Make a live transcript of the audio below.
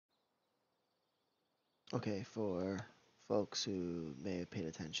Okay, for folks who may have paid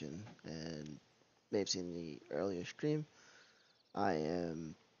attention and may have seen the earlier stream, I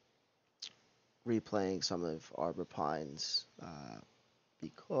am replaying some of Arbor Pines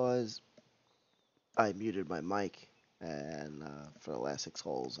because I muted my mic, and for the last 6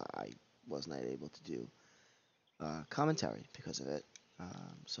 holes, I was not able to do commentary because of it.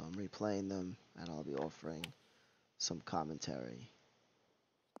 So I'm replaying them, and I'll be offering some commentary.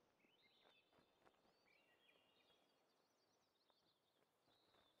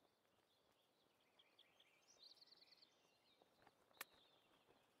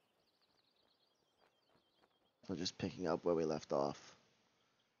 So just picking up where we left off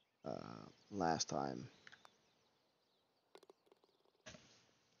last time.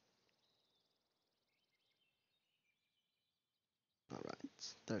 All right,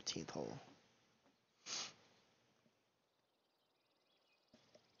 13th hole.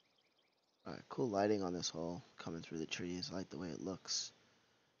 All right, cool lighting on this hole coming through the trees. I like the way it looks.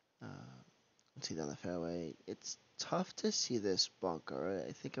 Uh, see down the fairway. It's tough to see this bunker.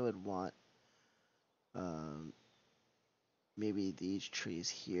 I think I would want um, maybe these trees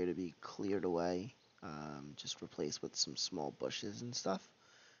here to be cleared away, just replaced with some small bushes and stuff,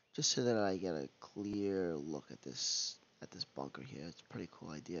 just so that I get a clear look at this bunker here. It's a pretty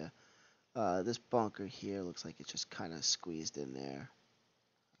cool idea. This bunker here looks like it's just kind of squeezed in there.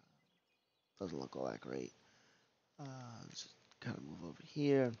 Doesn't look all that great. Let's just kind of move over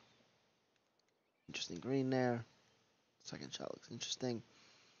here. Interesting green there. Second shot looks interesting.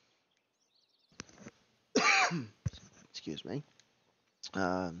 Excuse me.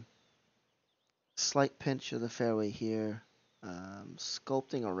 Um, Slight pinch of the fairway here.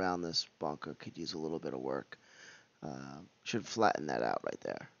 Sculpting around this bunker could use a little bit of work. Should flatten that out right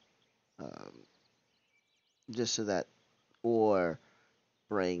there. Um, just so that, or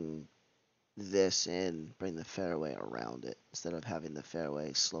bring this in, bring the fairway around it instead of having the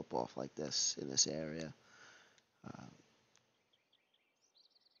fairway slope off like this in this area. Um,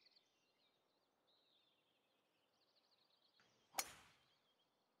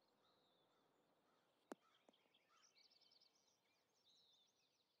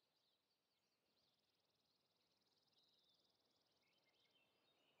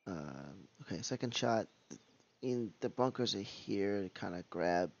 okay, second shot. In the bunkers are here to kind of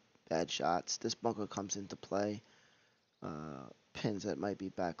grab bad shots. This bunker comes into play. Pins that might be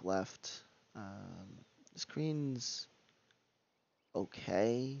back left. The screen's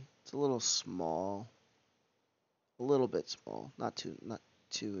okay. It's a little small, a little bit small, not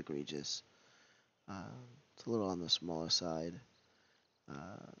too egregious. It's a little on the smaller side.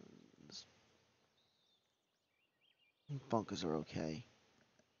 Uh, Bunkers are okay.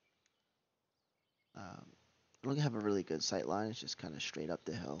 I don't have a really good sight line. It's just kind of straight up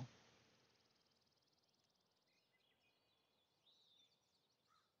the hill.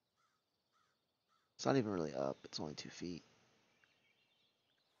 It's not even really up. It's only 2 feet.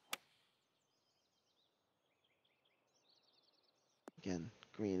 Again,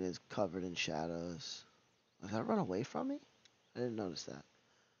 green is covered in shadows. Did that run away from me? I didn't notice that.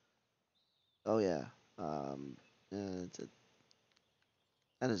 Oh yeah. Um, it's a,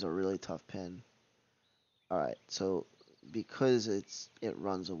 that is a really tough pin. All right, so because it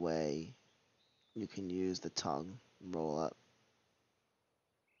runs away, you can use the tongue roll up.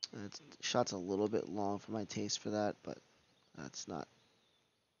 Shot's a little bit long for my taste for that, but that's not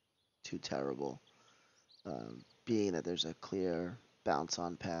too terrible. Being that there's a clear bounce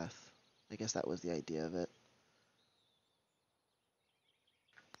on path, I guess that was the idea of it.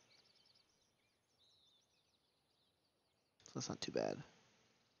 So that's not too bad.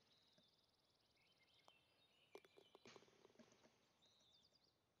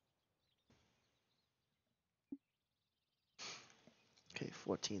 Okay,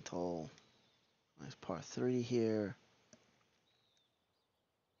 14th hole. Nice par 3 here.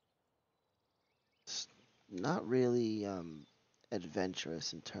 It's not really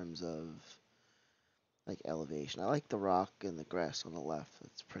adventurous in terms of like elevation. I like the rock and the grass on the left.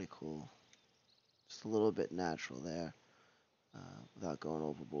 It's pretty cool. Just a little bit natural there, without going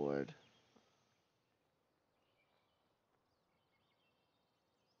overboard.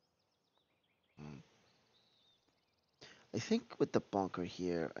 Mm. I think with the bunker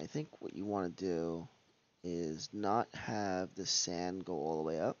here, I think what you want to do is not have the sand go all the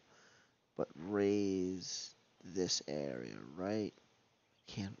way up, but raise this area, right?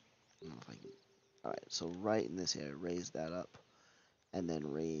 Can't, I don't know if I can. All right, so right in this area, raise that up, and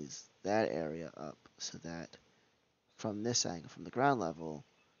then raise that area up so that from this angle, from the ground level,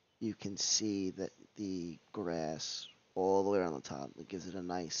 you can see that the grass all the way around the top. It gives it a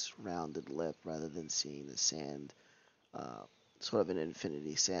nice rounded lip rather than seeing the sand, uh, sort of an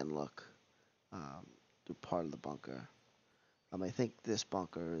infinity sand look um, through part of the bunker. I think this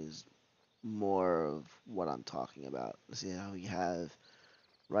bunker is more of what I'm talking about. See how we have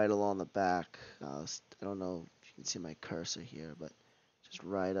right along the back. I don't know if you can see my cursor here, but just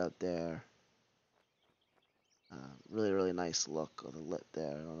right up there. Really, really nice look of the lip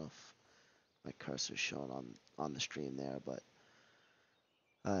there. I don't know if my cursor's showing on the stream there, but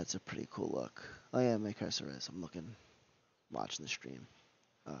it's a pretty cool look. Oh yeah, my cursor is. I'm looking, watching the stream.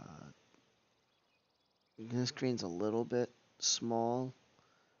 Uh, the screen's a little bit small,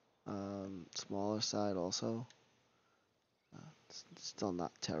 smaller side also. It's still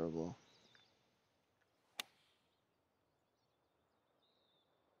not terrible.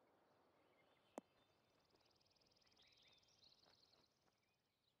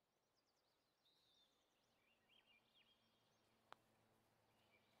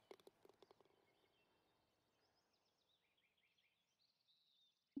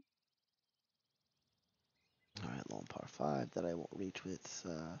 All right, lone par five that I won't reach with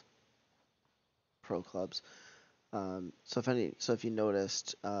pro clubs. So if you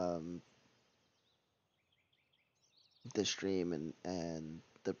noticed, this stream and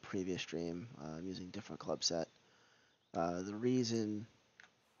the previous stream, I'm using different club set. The reason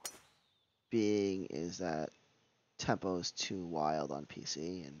being is that tempo is too wild on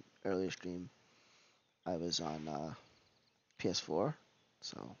PC, and earlier stream I was on PS4,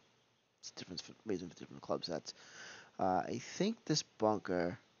 so it's a different reason for different club sets. I think this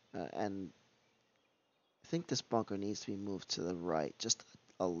bunker, and I think this bunker needs to be moved to the right just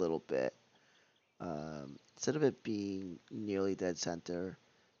a little bit. Instead of it being nearly dead center,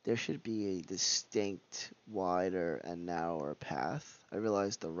 there should be a distinct wider and narrower path. I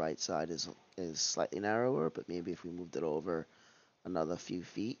realize the right side is slightly narrower, but maybe if we moved it over another few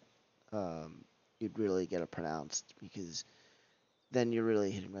feet, um, you'd really get it pronounced because then you're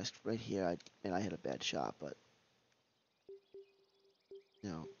really hitting right here. I hit a bad shot, but you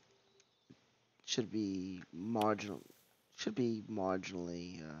know, should be marginal, should be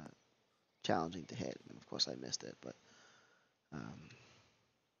marginally challenging to hit. And of course, I missed it, but um,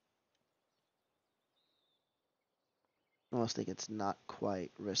 I almost think it's not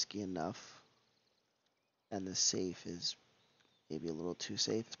quite risky enough, and the safe is maybe a little too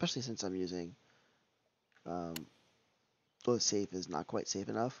safe, especially since I'm using. Um, well, the safe is not quite safe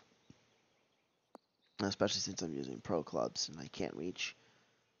enough, especially since I'm using pro clubs and I can't reach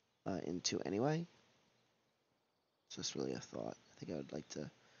into anyway. It's just really a thought. I think I would like to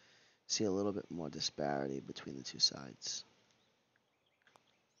see a little bit more disparity between the two sides.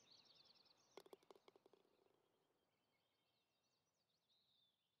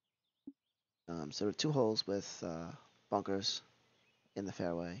 So there are two holes with bunkers in the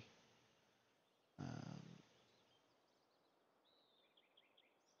fairway. Um,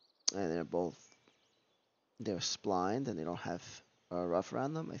 and they're splined and they don't have rough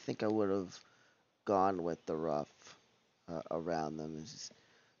around them. I think I would have gone with the rough around them. Is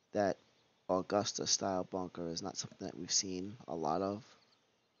that Augusta style bunker is not something that we've seen a lot of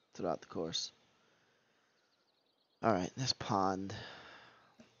throughout the course. All right, this pond.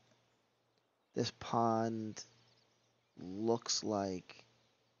 This pond looks like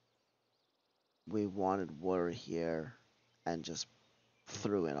we wanted water here and just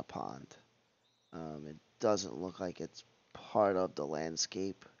threw in a pond. It doesn't look like it's part of the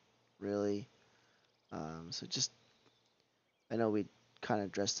landscape, really. So just, I know we kind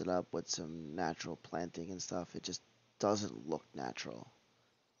of dressed it up with some natural planting and stuff. It just doesn't look natural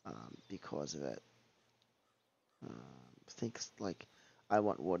because of it. Things like I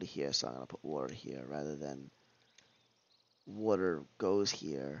want water here, so I'm gonna put water here rather than water goes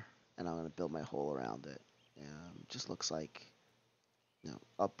here and I'm gonna build my hole around it. Just looks like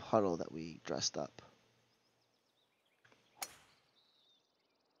a puddle that we dressed up.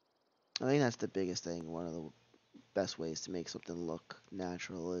 I think that's the biggest thing. One of the best ways to make something look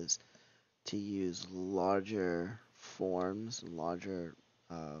natural is to use larger forms and larger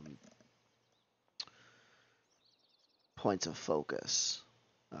um, points of focus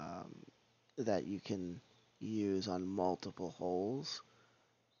um, that you can use on multiple holes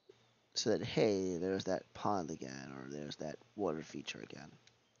so that, hey, there's that pond again or there's that water feature again.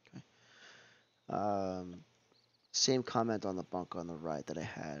 Okay. Same comment on the bunker on the right that I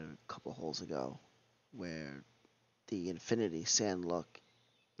had a couple holes ago where the infinity sand look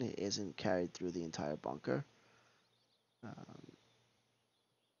isn't carried through the entire bunker. Um,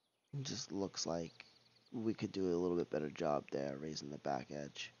 it just looks like we could do a little bit better job there, raising the back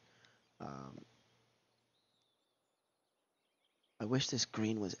edge. Um, I wish this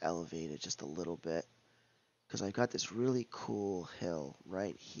green was elevated just a little bit because I've got this really cool hill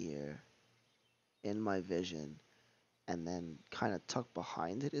right here in my vision, and then kind of tucked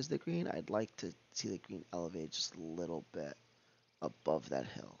behind it is the green. I'd like to see the green elevated just a little bit above that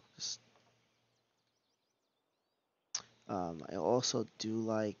hill. I also do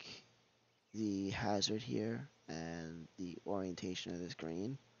like the hazard here and the orientation of this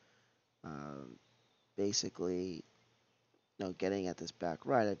green. Um, Basically, getting at this back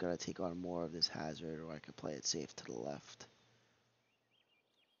right, I've got to take on more of this hazard, or I could play it safe to the left.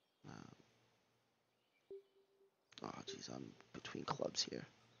 Uh, oh, geez, I'm between clubs here.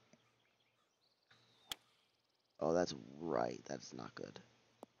 Oh, that's right. That's not good.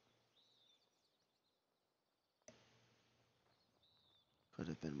 Could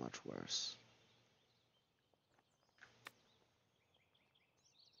have been much worse.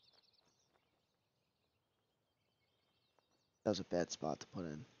 That was a bad spot to put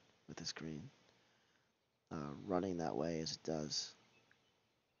in with this green. Running that way as it does.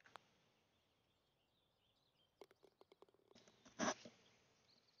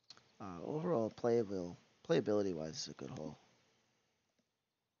 Overall, playability-wise, is a good hole.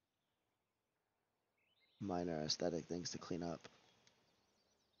 Minor aesthetic things to clean up.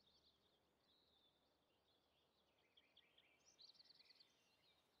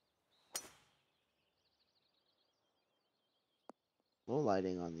 Low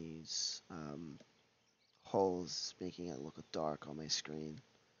lighting on these holes, making it look dark on my screen.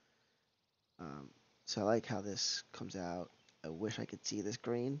 Um, so I like how this comes out. I wish I could see this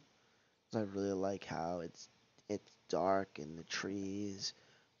green. I really like how it's dark in the trees,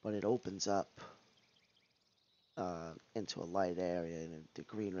 but it opens up into a light area, and the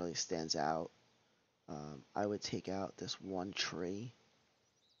green really stands out. I would take out this one tree.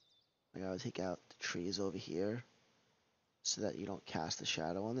 Like I would take out the trees over here so that you don't cast a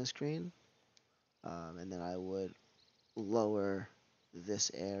shadow on the screen. And then I would lower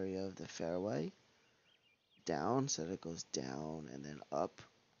this area of the fairway down so that it goes down and then up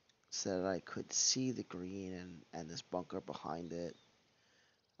so that I could see the green and this bunker behind it,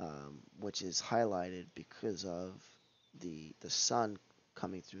 which is highlighted because of the sun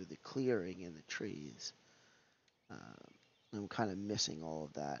coming through the clearing in the trees. Uh, I'm kind of missing all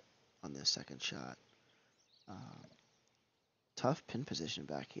of that on this second shot. Um, Tough pin position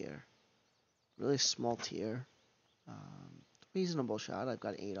back here. Really small tier. Reasonable shot. I've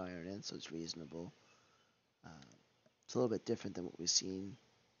got 8 iron in, so it's reasonable. It's a little bit different than what we've seen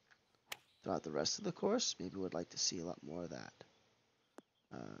throughout the rest of the course. Maybe we'd like to see a lot more of that.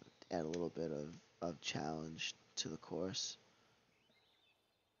 Add a little bit of challenge to the course.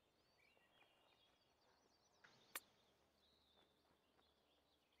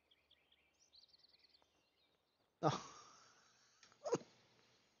 Oh,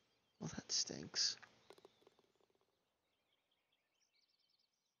 well, that stinks.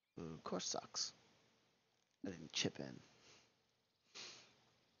 Ooh, course sucks. I didn't chip in.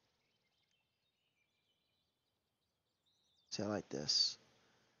 See, I like this.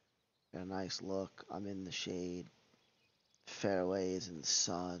 Got a nice look. I'm in the shade. Fairways in the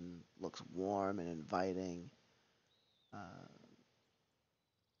sun. Looks warm and inviting. Uh,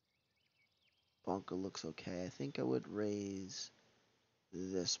 Bunker looks okay. I think I would raise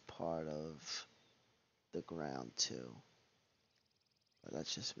this part of the ground too. But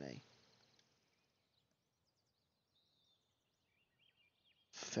that's just me.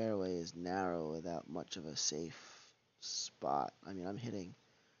 Fairway is narrow without much of a safe spot. I mean, I'm hitting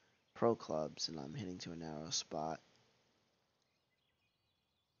pro clubs and I'm hitting to a narrow spot.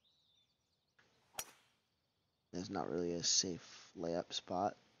 There's not really a safe layup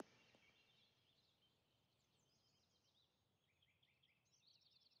spot.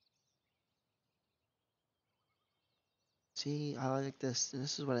 See, I like this. And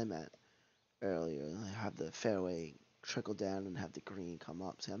this is what I meant earlier. I have the fairway trickle down and have the green come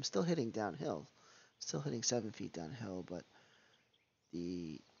up. See, I'm still hitting downhill. Still hitting 7 feet downhill, but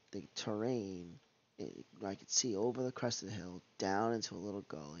the the terrain, I could see over the crest of the hill, down into a little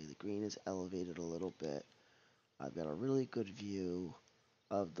gully. The green is elevated a little bit. I've got a really good view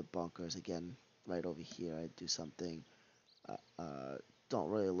of the bunkers. Again, right over here, I do something. Uh, uh,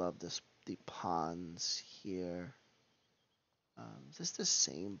 don't really love the ponds here. Is this the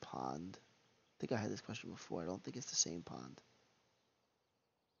same pond? I think I had this question before. I don't think it's the same pond.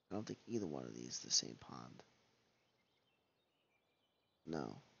 I don't think either one of these is the same pond.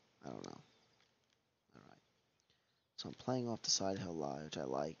 No, I don't know. All right. So I'm playing off the side hill lie, which I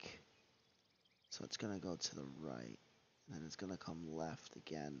like. So it's going to go to the right. And then it's going to come left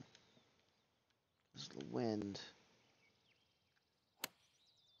again. There's the wind.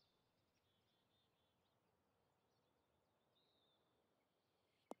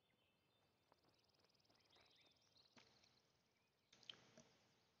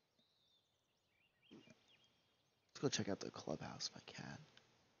 go check out the clubhouse if I can.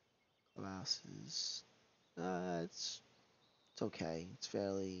 Clubhouse is, it's okay. It's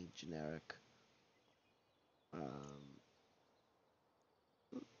fairly generic. Um,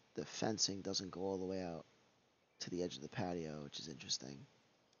 the fencing doesn't go all the way out to the edge of the patio, which is interesting.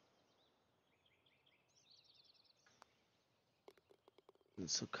 And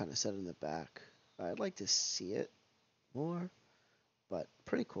it's kind of set in the back. I'd like to see it more, but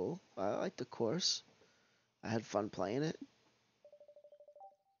pretty cool. I like the course. I had fun playing it.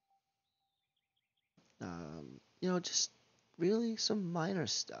 Just really some minor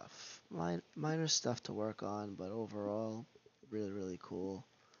stuff, minor stuff to work on, but overall, really, really cool.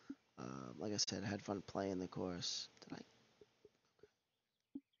 Like I said, I had fun playing the course. Did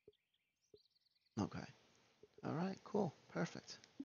I? Okay. All right. Cool. Perfect.